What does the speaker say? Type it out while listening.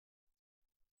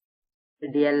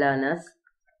Dear learners,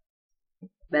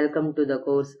 welcome to the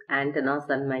course Antennas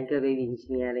and Microwave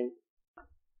Engineering.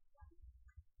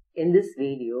 In this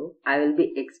video, I will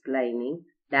be explaining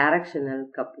directional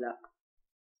coupler.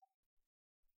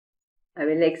 I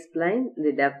will explain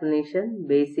the definition,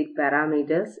 basic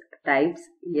parameters, types,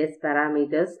 S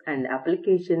parameters and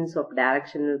applications of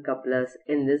directional couplers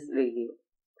in this video.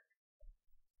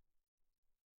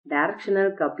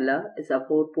 Directional coupler is a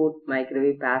 4-port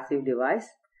microwave passive device.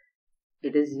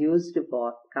 It is used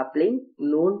for coupling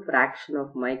known fraction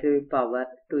of microwave power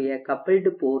to a coupled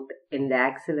port in the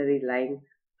auxiliary line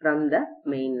from the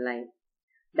main line.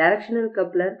 Directional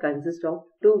coupler consists of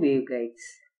two waveguides,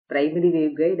 primary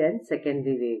waveguide and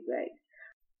secondary waveguide,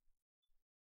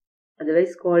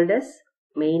 otherwise called as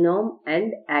main arm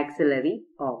and auxiliary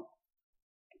arm.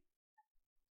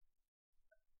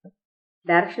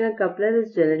 Directional coupler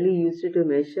is generally used to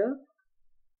measure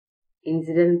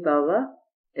incident power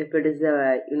if it is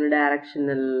a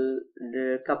unidirectional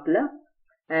coupler,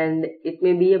 and it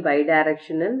may be a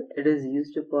bidirectional. It is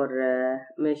used for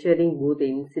measuring both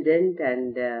incident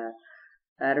and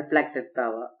reflected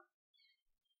power.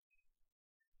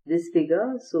 This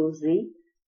figure shows the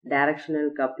directional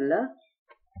coupler.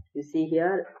 You see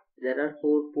here there are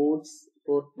 4 ports,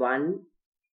 port 1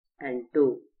 and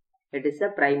 2. It is a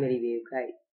primary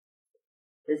waveguide.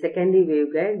 The secondary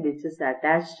waveguide, which is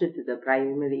attached to the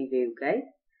primary waveguide.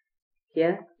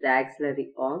 Here the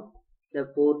auxiliary arm. The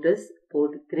port is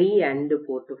port 3 and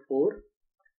port 4.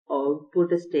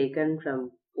 Output is taken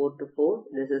from port 4.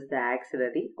 This is the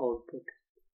auxiliary output.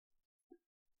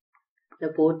 The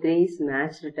port 3 is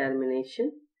matched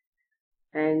termination,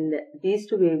 and these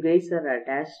two waveguides are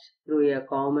attached through a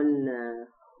common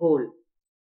hole.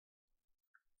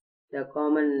 The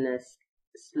common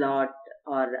slot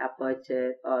or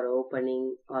aperture or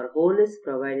opening or hole is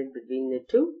provided between the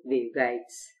two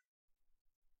waveguides.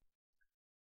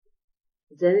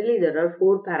 Generally, there are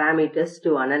 4 parameters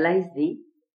to analyze the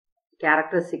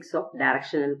characteristics of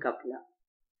directional coupler.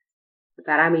 The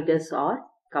parameters are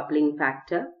coupling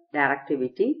factor,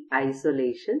 directivity,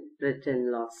 isolation,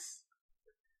 return loss.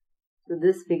 So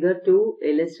this figure 2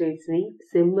 illustrates the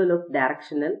symbol of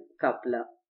directional coupler.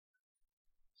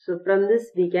 So from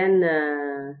this we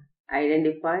can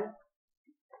identify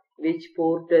which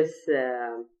port is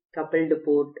coupled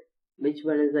port, which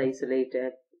one is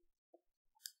isolated.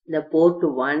 The port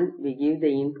 1, we give the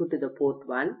input to the port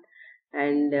 1,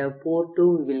 and port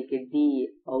 2 we will get the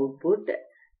output,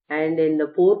 and in the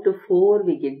port 4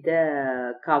 we get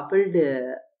the coupled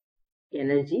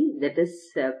energy, that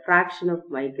is a fraction of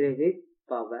microwave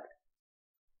power.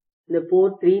 In the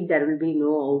port 3 there will be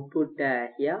no output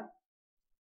here.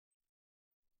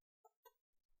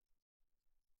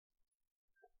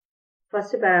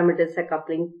 First parameter is a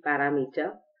coupling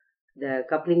parameter. The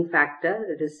coupling factor,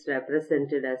 it is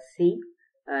represented as C.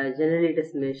 Generally it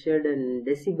is measured in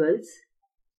decibels.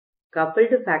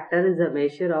 Coupled factor is a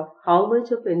measure of how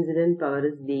much of incident power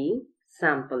is being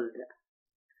sampled.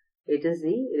 It is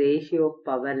the ratio of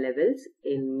power levels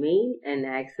in main and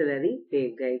auxiliary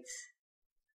waveguides.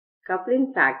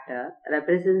 Coupling factor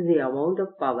represents the amount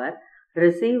of power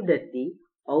received at the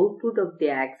output of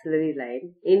the auxiliary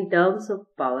line in terms of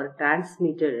power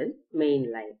transmitted in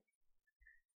main line.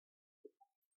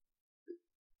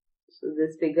 So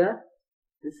this figure,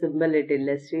 the symbol, it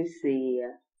illustrates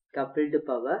the coupled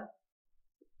power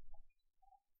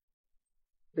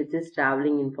which is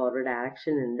traveling in forward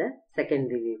direction in the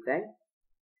secondary waveguide.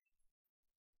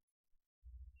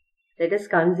 Let us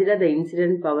consider the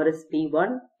incident power is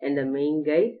P1 in the main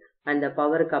guide and the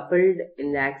power coupled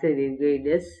in the auxiliary waveguide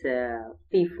is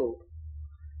P4.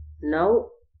 Now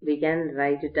we can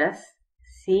write it as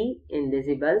C in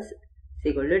decibels is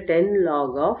equal to 10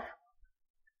 log of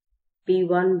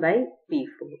P1 by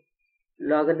P4.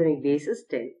 Logarithmic base is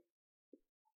 10.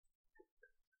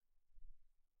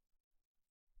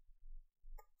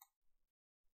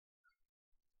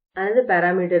 Another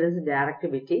parameter is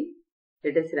directivity.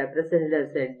 It is represented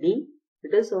as a D.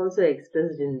 It is also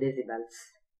expressed in decibels.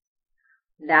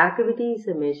 Directivity is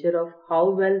a measure of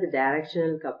how well the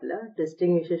directional coupler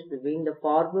distinguishes between the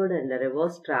forward and the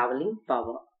reverse traveling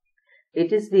power.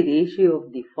 It is the ratio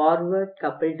of the forward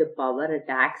coupled power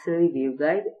at auxiliary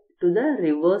waveguide to the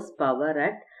reverse power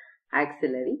at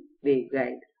auxiliary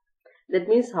waveguide. That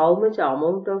means how much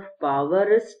amount of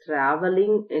power is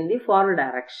traveling in the forward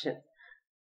direction.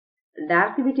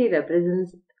 Directivity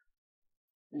represents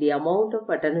the amount of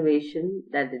attenuation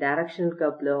that the directional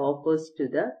coupler offers to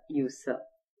the user.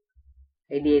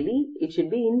 Ideally, it should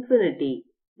be infinity,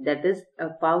 that is,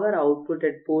 a power output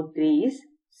at port 3 is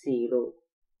 0.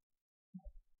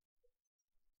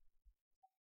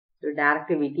 So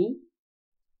directivity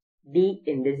D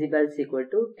in decibels equal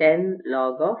to 10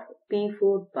 log of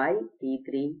P4 by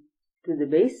P3 to the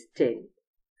base 10.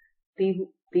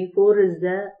 P4 is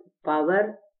the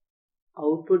power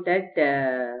output at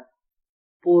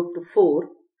port 4.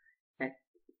 And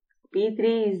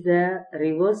P3 is the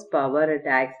reverse power at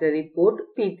auxiliary port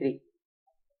P3.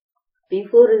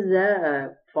 P4 is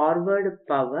the forward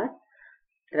power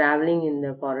traveling in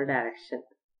the forward direction.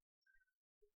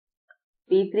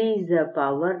 P3 is the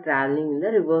power traveling in the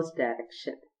reverse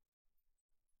direction.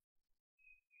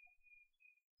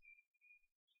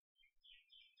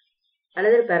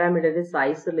 Another parameter is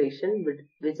isolation,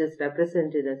 which is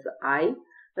represented as I,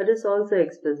 that is also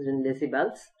expressed in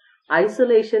decibels.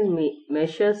 Isolation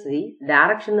measures the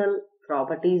directional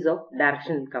properties of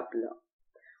directional coupler.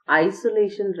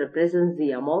 Isolation represents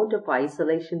the amount of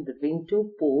isolation between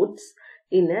two ports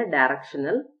in a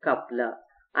directional coupler.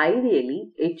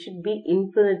 Ideally, it should be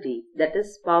infinity, that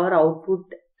is, power output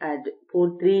at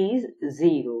port 3 is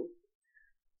 0.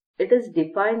 It is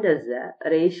defined as the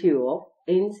ratio of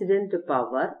incident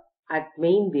power at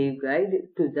main waveguide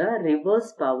to the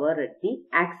reverse power at the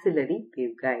auxiliary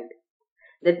waveguide.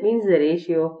 That means the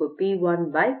ratio of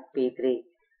P1 by P3.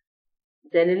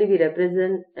 Generally, we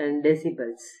represent in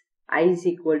decibels. I is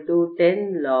equal to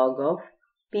 10 log of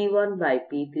P1 by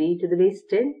P3 to the base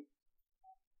 10.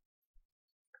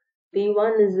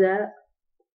 P1 is the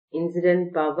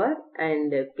incident power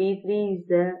and P3 is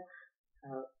the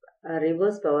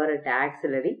reverse power at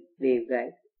auxiliary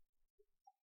waveguide.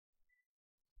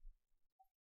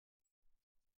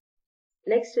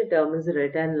 Next term is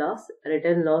return loss.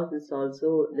 Return loss is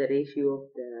also the ratio of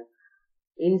the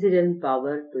incident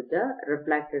power to the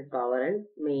reflected power and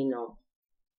main arm.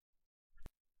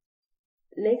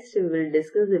 Next, we will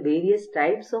discuss the various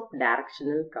types of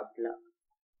directional coupler.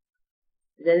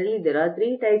 Generally, there are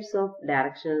three types of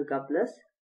directional couplers: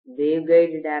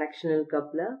 waveguide directional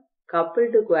coupler,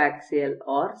 coupled coaxial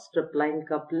or stripline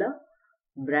coupler,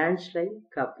 branch line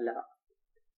coupler.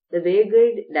 The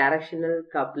waveguide directional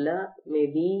coupler may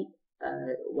be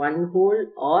one-hole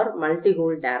or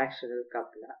multi-hole directional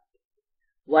coupler.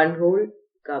 One-hole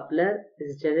coupler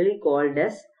is generally called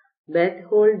as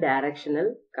Beth-hole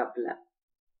directional coupler.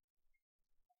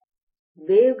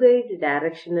 Waveguide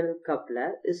directional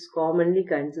coupler is commonly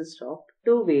consists of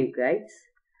two waveguides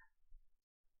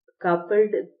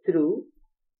coupled through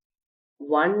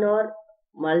one or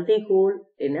multi-hole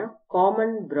in a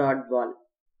common broadband.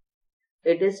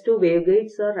 It is two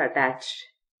waveguides are attached,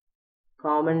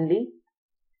 commonly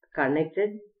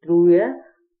connected through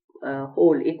a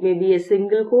hole. It may be a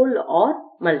single hole or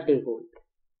multi-hole.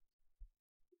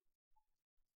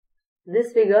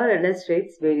 This figure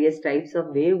illustrates various types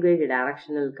of waveguide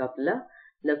directional coupler.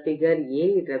 The figure A,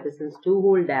 it represents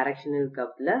two-hole directional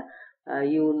coupler.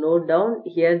 You note down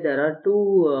here there are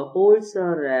two holes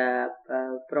are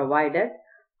provided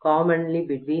commonly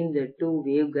between the two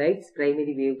waveguides,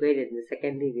 primary waveguide and the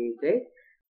secondary waveguide.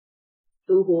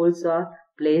 Two holes are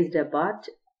placed apart,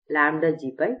 lambda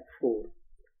g by 4.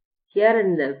 Here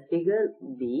in the figure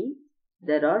B,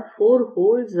 there are 4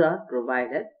 holes are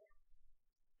provided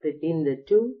between the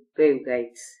two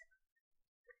waveguides.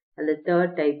 And the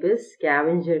third type is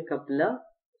scavenger coupler.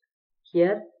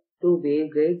 Here, two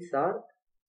waveguides are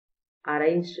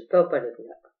arranged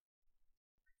perpendicular.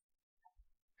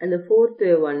 And the fourth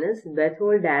one is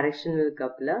Beth-hole directional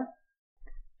coupler.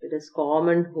 It is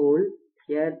common hole.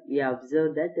 Here we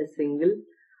observe that a single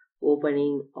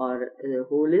opening or the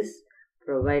hole is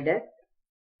provided.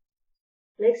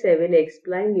 Next, I will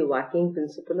explain the working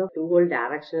principle of two-hole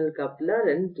directional coupler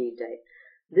in detail.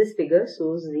 This figure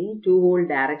shows the two-hole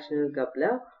directional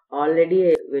coupler.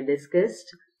 Already we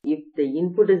discussed, if the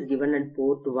input is given at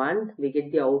port 1, we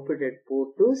get the output at port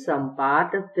 2. Some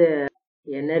part of the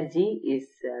energy is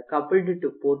coupled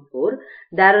to port 4.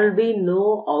 There will be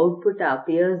no output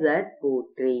appears at port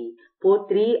 3. Port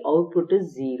 3 output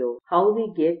is 0. How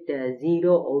we get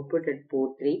 0 output at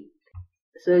port 3?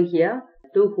 So here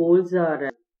two holes are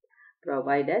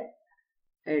provided.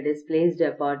 It is placed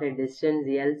apart at distance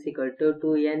L is equal to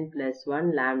 2n plus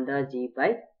 1 lambda g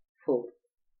by 4.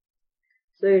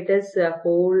 So it is a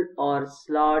hole or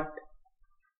slot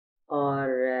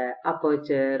or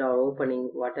aperture or opening,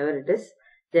 whatever it is.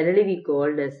 Generally we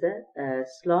called as a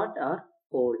slot or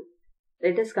hole.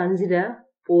 Let us consider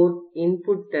port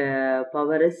input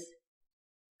power is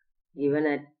given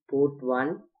at port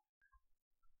 1.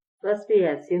 First we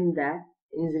assume that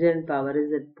incident power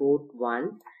is at port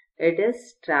 1. It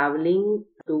is traveling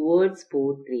towards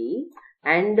port 3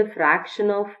 and the fraction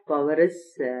of power is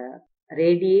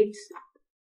radiates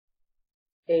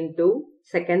into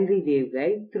secondary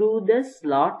waveguide through the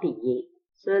slot A.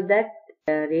 So that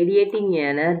radiating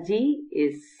energy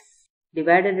is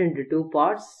divided into two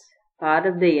parts. Part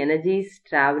of the energy is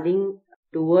traveling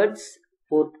towards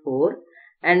port 4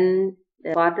 and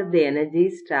part of the energy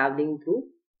is traveling through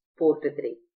port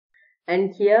 3.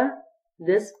 And here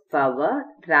this power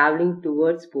traveling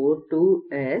towards port 2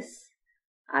 is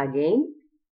again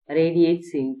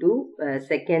radiates into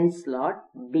second slot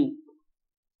B.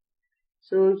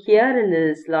 So here in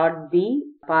the slot B,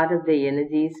 part of the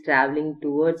energy is traveling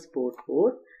towards port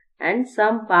 4 and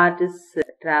some part is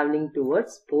traveling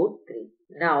towards port 3.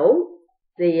 Now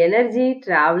the energy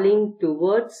traveling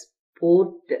towards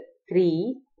port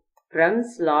 3 from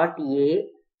slot A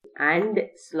and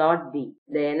slot B.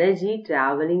 The energy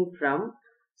traveling from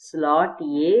slot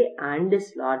A and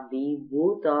slot B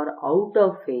both are out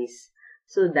of phase.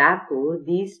 So therefore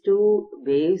these two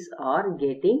waves are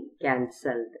getting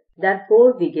cancelled.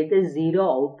 Therefore we get a zero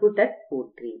output at port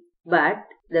 3. But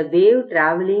the wave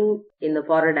traveling in the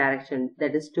forward direction,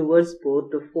 that is towards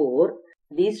port 4,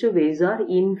 these two waves are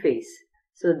in phase.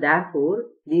 So therefore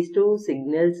these two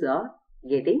signals are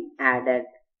getting added.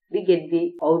 We get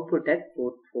the output at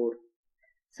port 4.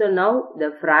 So now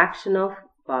the fraction of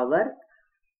power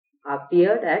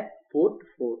appeared at port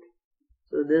 4.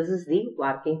 So this is the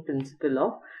working principle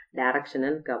of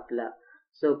directional coupler.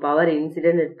 So power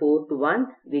incident at port 1,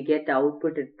 we get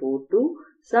output at port 2.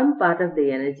 Some part of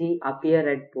the energy appear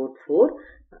at port 4.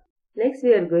 Next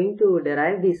we are going to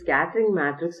derive the scattering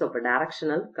matrix of a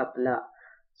directional coupler.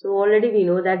 So already we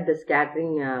know that the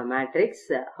scattering matrix,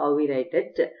 how we write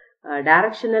it.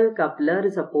 Directional coupler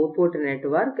is a 4-port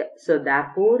network. So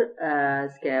therefore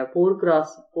 4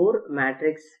 cross 4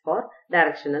 matrix for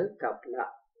directional coupler.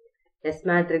 S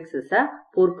matrix is a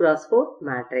 4 cross 4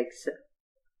 matrix.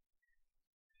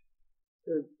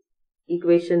 So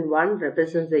equation 1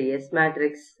 represents the S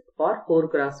matrix for 4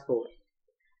 cross 4.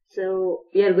 So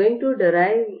we are going to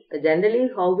derive generally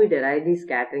how we derive the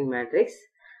scattering matrix,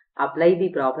 apply the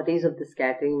properties of the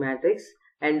scattering matrix,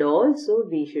 and also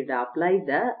we should apply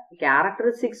the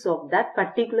characteristics of that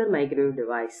particular microwave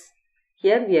device.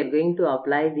 Here we are going to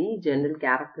apply the general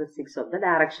characteristics of the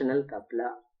directional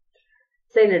coupler.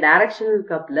 So in a directional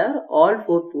coupler, all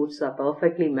 4 ports are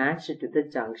perfectly matched to the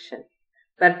junction.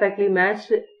 Perfectly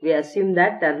matched, we assume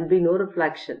that there will be no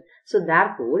reflection. So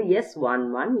therefore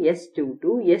S11, S22,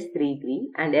 S33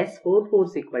 and S44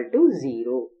 is equal to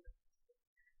 0.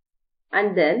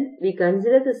 And then we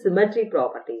consider the symmetry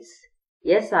properties.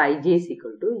 Sij is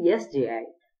equal to Sji.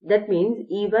 That means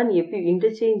even if you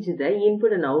interchange the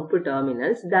input and output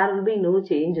terminals, there will be no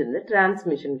change in the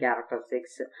transmission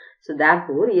characteristics. So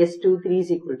therefore S23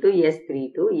 is equal to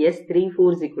S32,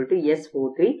 S34 is equal to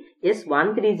S43,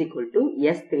 S13 is equal to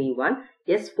S31,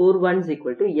 S41 is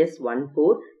equal to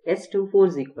S14, S24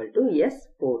 is equal to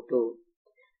S42.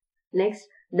 Next,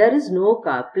 there is no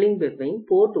coupling between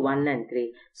port 1 and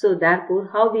 3. So therefore,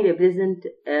 how we represent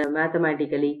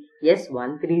mathematically?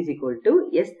 S13 is equal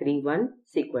to S31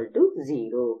 is equal to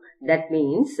 0. That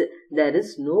means there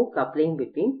is no coupling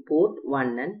between port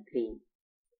 1 and 3.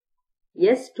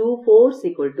 S24 is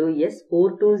equal to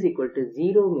S42 is equal to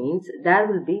 0 means there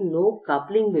will be no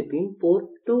coupling between port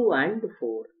 2 and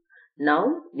 4.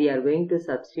 Now we are going to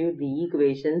substitute the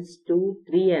equations 2,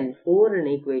 3 and 4 in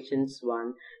equations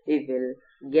 1. We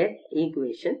will get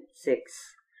equation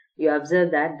 6. You observe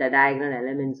that the diagonal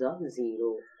elements are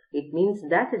 0. It means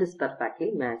that it is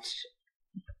perfectly matched.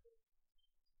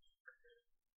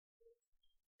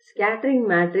 Scattering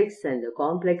matrix and the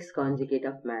complex conjugate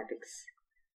of matrix.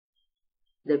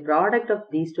 The product of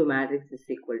these two matrices is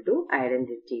equal to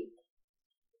identity.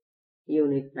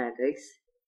 Unit matrix.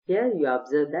 Here you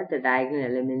observe that the diagonal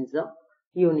elements are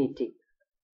unity.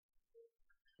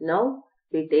 Now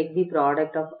we take the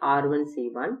product of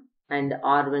R1C1 and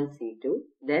R1C2,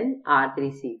 then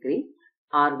R3C3,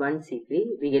 R1C3.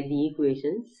 We get the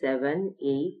equations 7,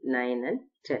 8, 9 and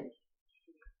 10.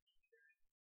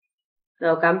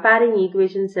 Now comparing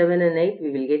equation 7 and 8,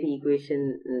 we will get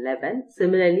equation 11.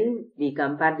 Similarly, we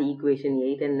compare the equation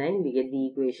 8 and 9, we get the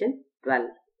equation 12.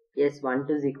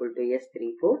 S12 is equal to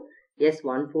S34.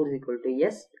 S14 is equal to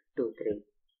S23.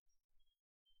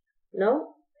 Now,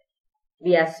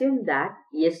 we assume that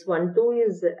S12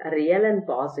 is real and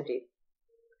positive.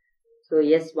 So,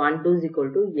 S12 is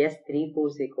equal to S34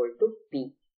 is equal to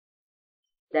P.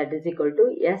 That is equal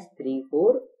to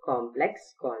S34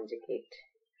 complex conjugate.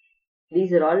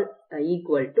 These are all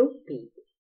equal to P.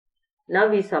 Now,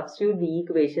 we substitute the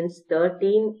equations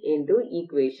 13 into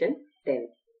equation 10.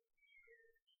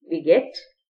 We get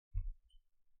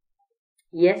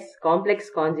S complex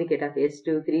conjugate of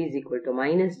S23 is equal to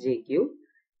minus JQ.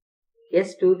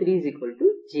 S23 is equal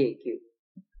to JQ.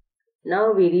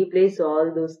 Now we replace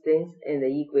all those things in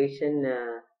the equation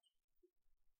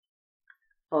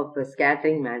of a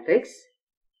scattering matrix.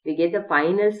 We get the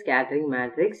final scattering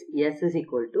matrix S is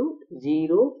equal to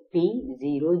 0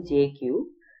 P0 JQ,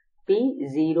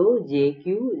 P0 JQ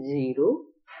 0,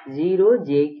 0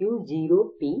 JQ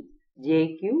 0 P,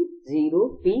 JQ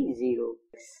 0 P0.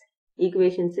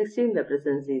 Equation 16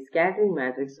 represents the scattering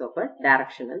matrix of a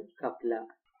directional coupler.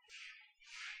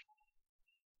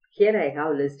 Here I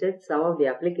have listed some of the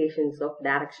applications of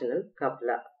directional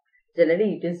coupler.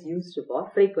 Generally, it is used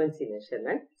for frequency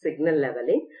measurement, signal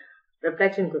leveling,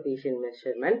 reflection coefficient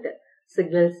measurement,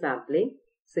 signal sampling,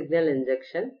 signal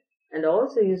injection, and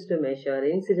also used to measure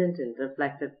incident and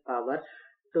reflected power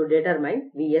to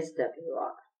determine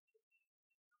VSWR.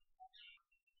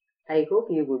 I hope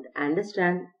you would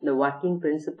understand the working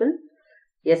principle,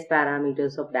 S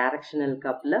parameters of directional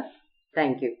coupler.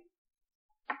 Thank you.